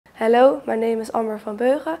Hello, my name is Amber van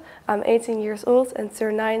Beugen. I'm 18 years old and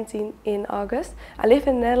turn 19 in August. I live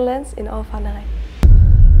in the Netherlands in Alphen aan den Rijn.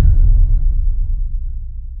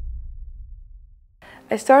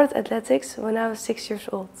 I started athletics when I was 6 years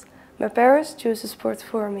old. My parents chose the sport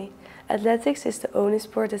for me. Athletics is the only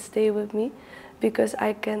sport that stays with me because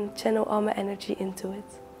I can channel all my energy into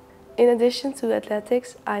it. In addition to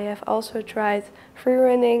athletics, I have also tried free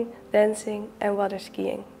running, dancing and water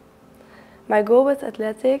skiing. My goal with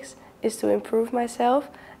athletics is to improve myself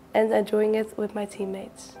and enjoying it with my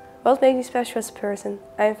teammates. What makes me special as a person?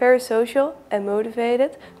 I am very social and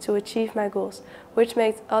motivated to achieve my goals, which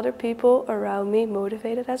makes other people around me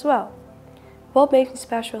motivated as well. What makes me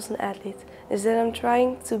special as an athlete is that I'm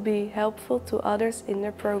trying to be helpful to others in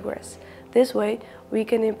their progress. This way we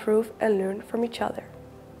can improve and learn from each other.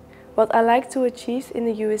 What I like to achieve in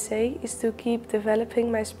the USA is to keep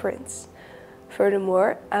developing my sprints.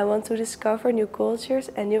 Furthermore, I want to discover new cultures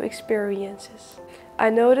and new experiences. I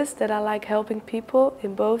noticed that I like helping people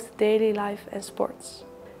in both daily life and sports.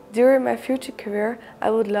 During my future career, I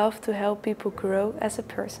would love to help people grow as a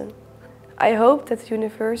person. I hope that the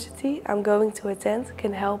university I'm going to attend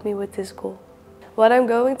can help me with this goal. What I'm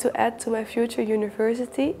going to add to my future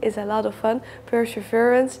university is a lot of fun,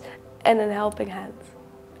 perseverance and a helping hand.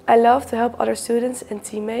 I love to help other students and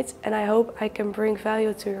teammates, and I hope I can bring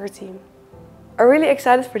value to your team. I'm really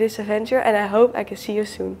excited for this adventure and I hope I can see you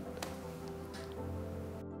soon.